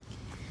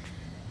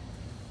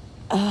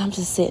I'm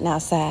just sitting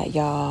outside,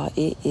 y'all.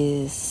 It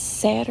is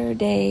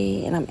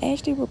Saturday, and I'm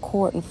actually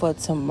recording for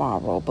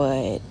tomorrow,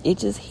 but it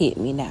just hit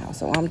me now.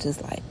 So I'm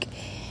just like,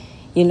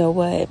 you know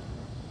what?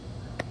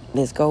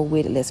 Let's go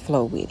with it. Let's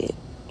flow with it.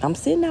 I'm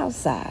sitting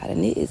outside,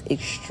 and it is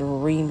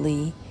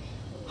extremely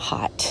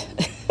hot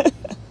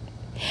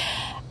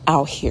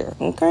out here,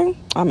 okay?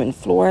 I'm in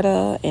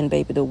Florida, and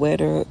baby, the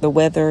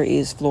weather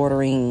is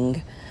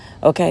Florida-ing,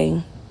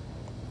 okay?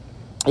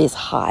 It's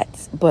hot,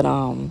 but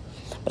I'm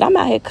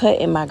out here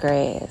cutting my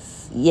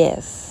grass.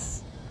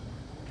 Yes,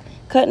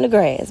 cutting the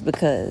grass,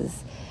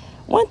 because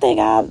one thing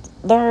I've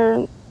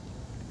learned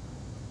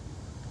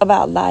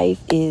about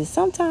life is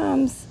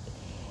sometimes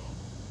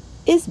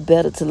it's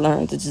better to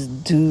learn to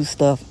just do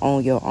stuff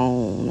on your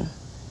own,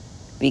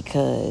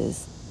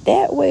 because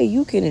that way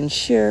you can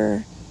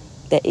ensure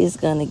that it's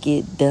gonna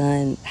get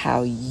done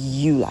how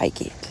you like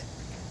it.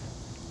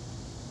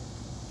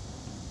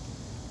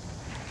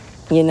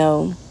 You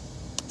know?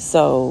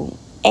 So,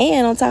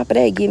 and on top of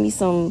that, give me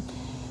some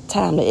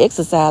time to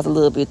exercise a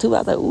little bit too. I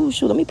was like, ooh,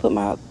 shoot, let me put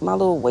my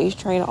little waist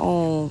trainer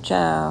on,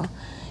 child,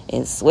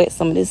 and sweat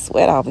some of this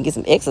sweat off and get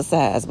some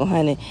exercise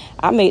behind it.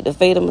 I made the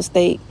fatal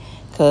mistake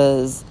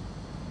because,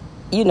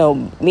 you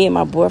know, me and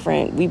my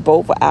boyfriend, we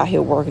both were out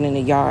here working in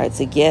the yard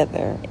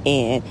together.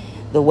 And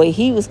the way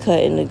he was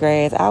cutting the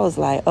grass, I was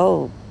like,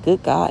 oh,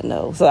 good God,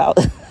 no. So I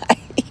was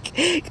like,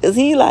 because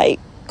he like,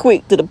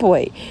 quick to the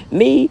point.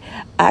 Me,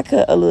 I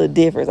cut a little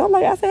different.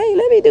 I said, hey,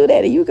 let me do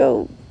that, and you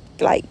go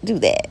like do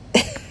that.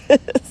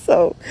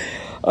 So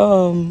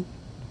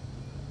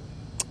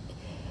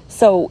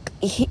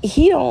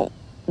he don't,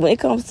 when it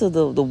comes to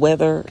the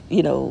weather,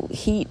 you know,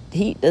 heat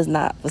does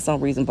not for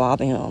some reason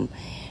bother him.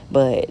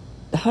 But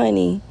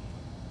honey,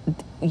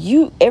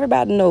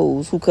 everybody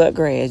knows who cut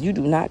grass. You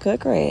do not cut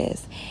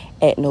grass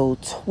at no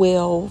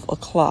 12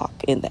 o'clock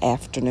in the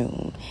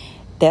afternoon.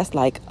 That's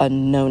like a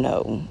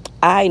no-no.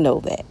 I know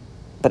that.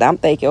 But I'm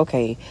thinking,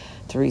 okay,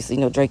 Teresa, you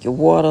know, drink your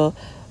water.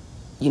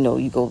 You know,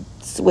 you go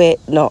sweat.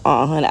 No,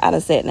 honey, I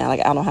done sat now like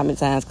I don't know how many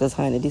times, because,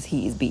 honey, this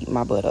heat is beating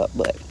my butt up.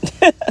 But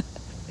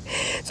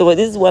so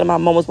this is one of my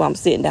moments where I'm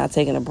sitting down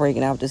taking a break,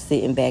 and I was just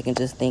sitting back and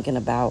just thinking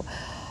about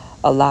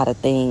a lot of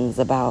things,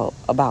 about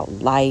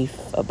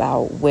life,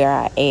 about where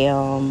I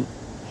am,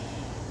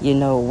 you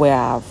know, where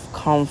I've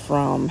come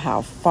from,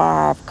 how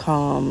far I've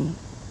come,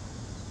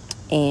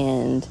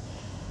 and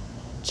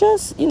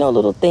just, you know,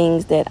 little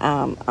things that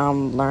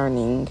I'm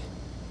learning,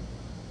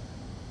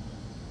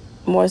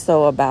 more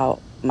so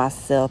about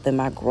myself and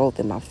my growth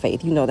and my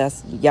faith. You know,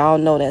 that's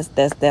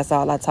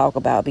all I talk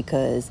about,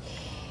 because,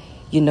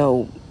 you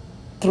know,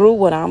 through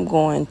what I'm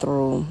going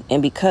through,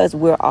 and because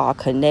we're all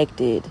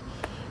connected,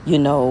 you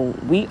know,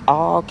 we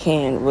all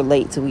can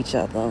relate to each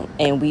other,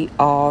 and we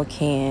all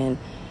can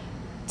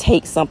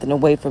take something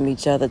away from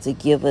each other to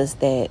give us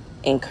that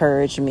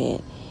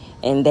encouragement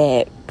and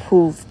that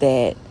proof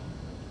that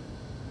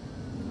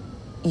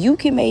you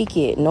can make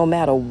it no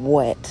matter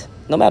what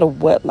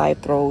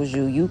life throws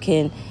you. You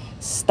can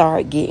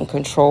start getting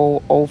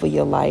control over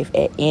your life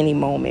at any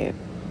moment,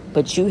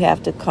 but you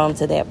have to come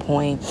to that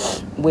point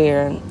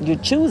where you're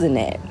choosing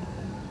that,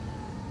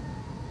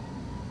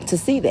 to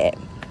see that.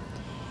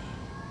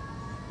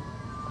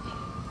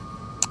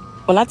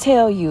 When I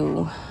tell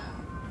you,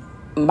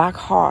 my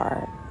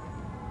car,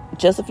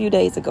 just a few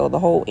days ago, the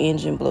whole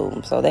engine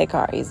blew, so that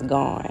car is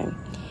gone.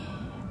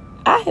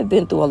 I have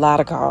been through a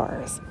lot of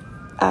cars.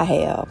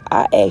 I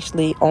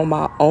actually, on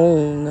my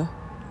own,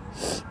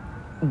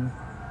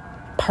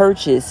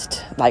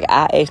 purchased, like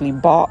I actually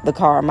bought the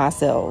car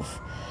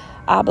myself.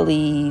 I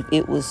believe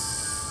it was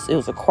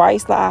a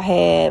Chrysler I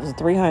had. It was a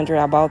 300.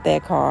 I bought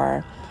that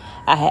car.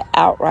 I had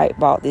outright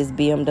bought this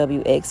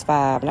BMW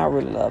X5, and I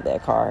really love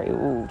that car.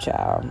 Ooh,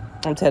 child.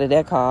 I'm telling you,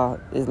 that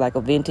car is like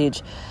a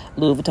vintage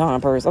Louis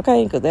Vuitton purse,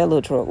 okay? Because that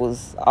little truck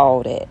was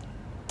all that.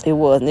 It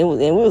was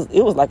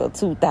like a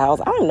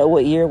 2000. I don't know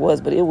what year it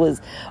was, but it was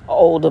an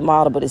older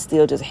model, but it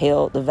still just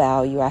held the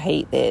value. I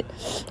hate that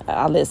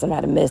I let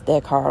somebody mess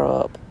that car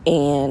up.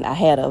 And I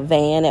had a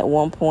van at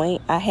one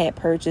point I had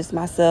purchased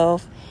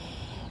myself.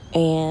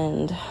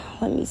 And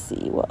let me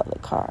see, what other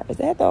car? Is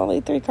that the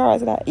only 3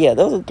 cars that yeah,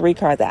 those are 3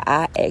 cars that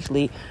I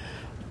actually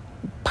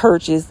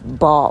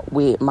bought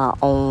with my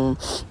own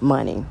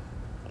money.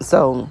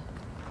 So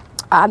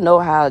I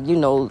know how, you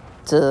know,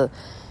 to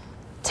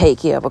take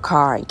care of a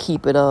car and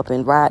keep it up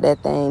and ride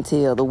that thing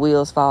till the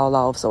wheels fall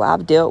off. So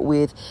I've dealt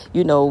with,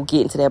 you know,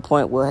 getting to that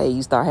point where, hey,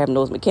 you start having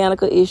those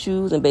mechanical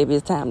issues, and baby,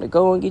 it's time to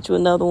go and get you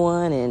another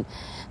one. And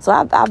so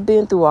I've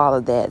been through all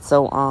of that.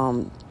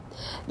 So,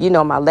 you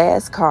know, my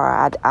last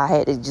car, I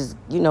had to just,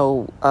 you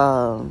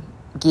know,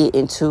 get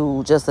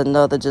into just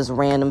another just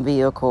random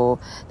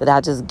vehicle that I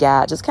just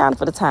got, just kind of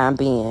for the time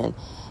being.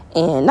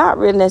 And not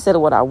really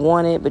necessarily what I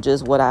wanted, but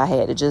just what I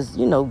had to just,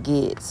 you know,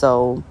 get.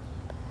 So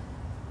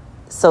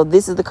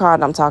this is the car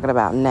that I'm talking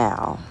about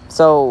now.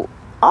 So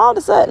all of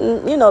a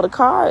sudden, you know, the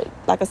car,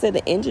 like I said,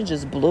 the engine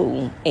just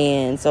blew.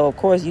 And so, of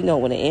course, you know,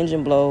 when the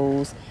engine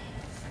blows,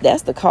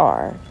 that's the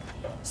car.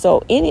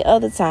 So any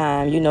other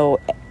time, you know,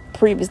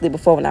 previously,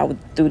 before, when I was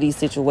through these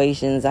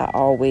situations, I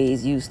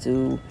always used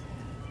to,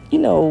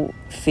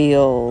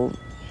 feel,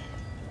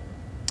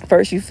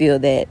 first you feel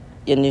that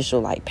initial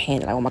like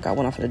panic, like, oh my God,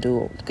 what I'm gonna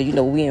do? Because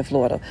we in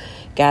Florida,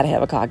 gotta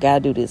have a car, gotta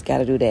do this,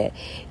 gotta do that.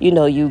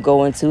 You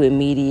go into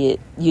immediate,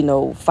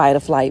 fight or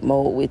flight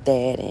mode with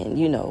that,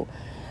 and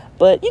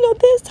but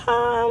this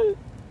time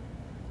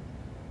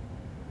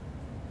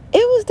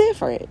it was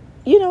different.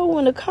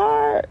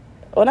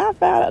 When I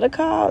found out the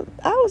car,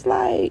 I was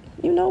like,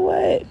 you know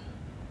what?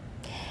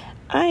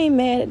 I ain't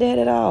mad at that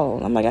at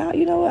all. I'm like,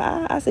 you know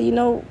what? I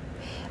said,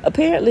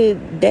 apparently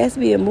that's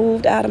being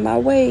moved out of my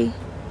way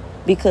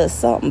because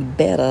something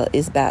better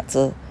is about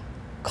to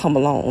come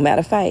along. Matter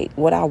of fact,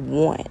 what I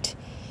want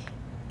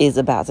is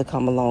about to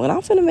come along, and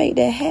I'm finna make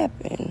that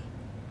happen.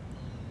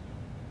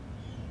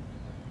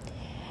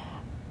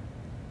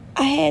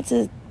 I had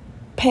to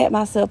pat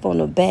myself on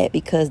the back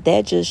because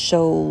that just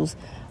shows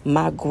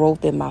my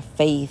growth in my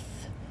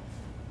faith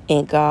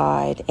in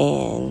God.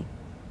 And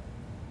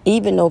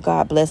even though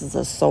God blesses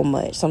us so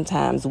much,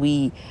 sometimes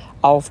we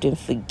often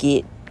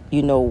forget,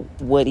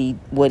 what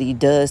he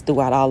does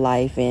throughout our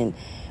life. And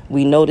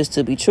we know this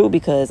to be true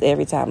because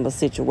every time a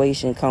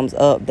situation comes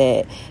up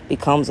that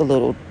becomes a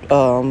little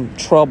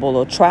trouble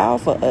or trial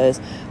for us,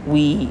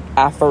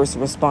 our first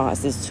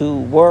response is to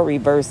worry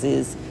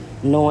versus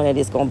knowing that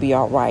it's going to be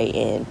all right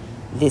and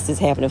this is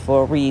happening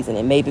for a reason.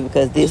 And maybe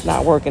because this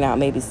not working out,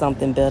 maybe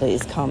something better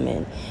is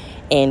coming.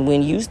 And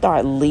when you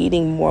start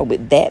leading more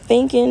with that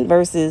thinking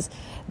versus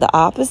the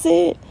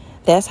opposite,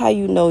 that's how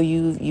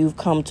you've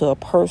come to a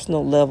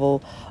personal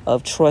level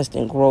of trust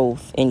and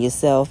growth in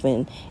yourself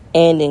and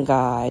in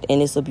God.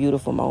 And it's a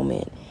beautiful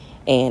moment.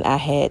 And I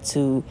had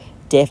to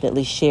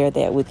definitely share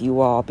that with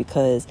you all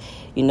because,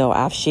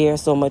 I've shared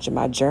so much of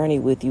my journey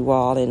with you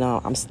all, and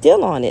I'm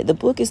still on it. The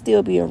book is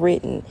still being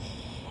written.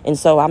 And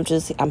so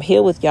I'm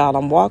here with y'all.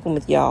 I'm walking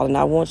with y'all. And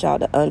I want y'all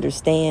to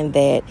understand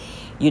that,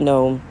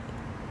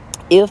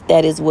 if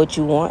that is what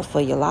you want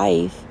for your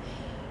life,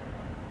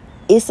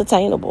 it's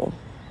attainable.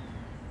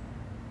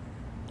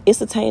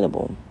 It's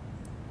attainable.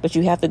 But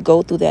you have to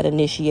go through that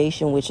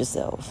initiation with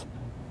yourself.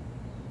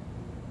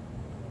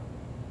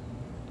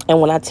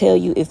 And when I tell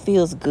you it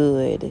feels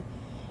good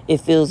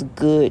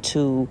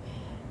to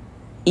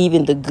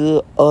even the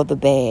good or the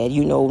bad,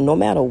 no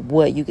matter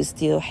what, you can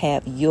still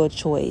have your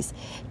choice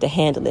to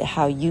handle it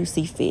how you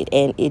see fit.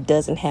 And it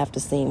doesn't have to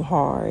seem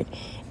hard,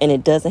 and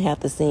it doesn't have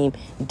to seem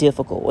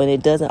difficult, and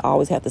it doesn't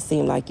always have to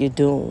seem like you're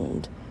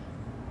doomed.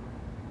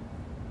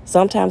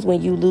 Sometimes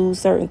when you lose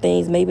certain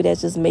things, maybe that's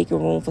just making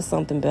room for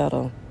something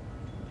better.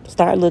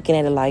 Start looking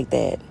at it like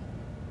that.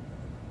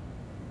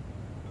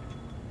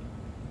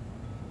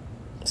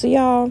 So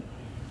y'all,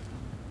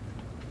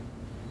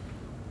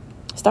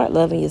 start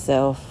loving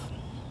yourself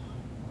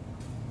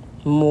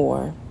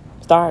more.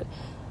 Start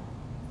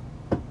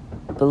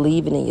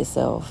believing in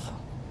yourself.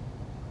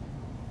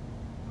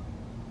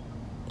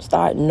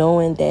 Start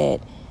knowing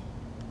that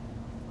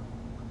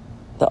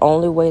the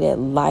only way that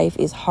life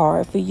is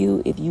hard for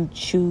you if you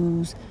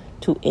choose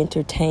to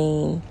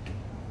entertain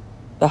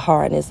the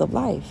hardness of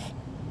life.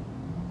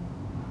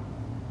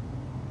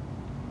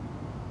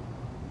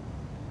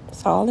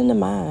 It's all in the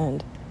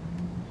mind.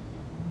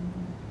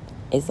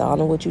 It's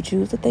all in what you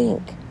choose to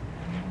think.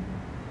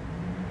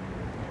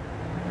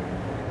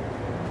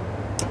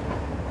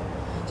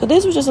 So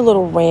this was just a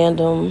little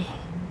random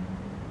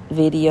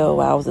video.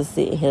 I was just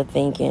sitting here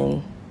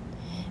thinking,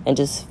 and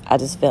I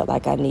just felt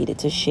like I needed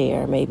to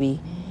share. Maybe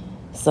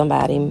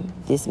somebody,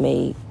 this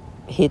may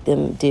hit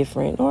them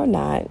different or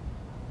not,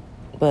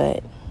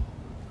 but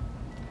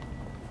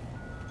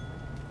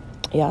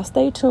y'all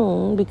stay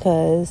tuned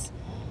because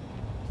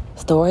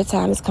story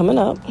time is coming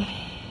up.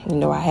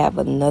 I have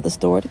another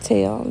story to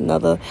tell,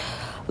 another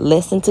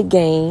lesson to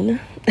gain.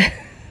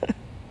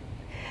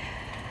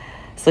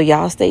 So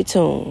y'all stay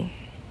tuned.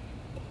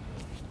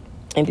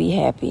 And be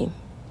happy.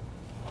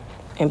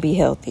 And be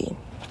healthy.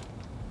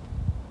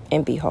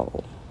 And be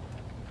whole.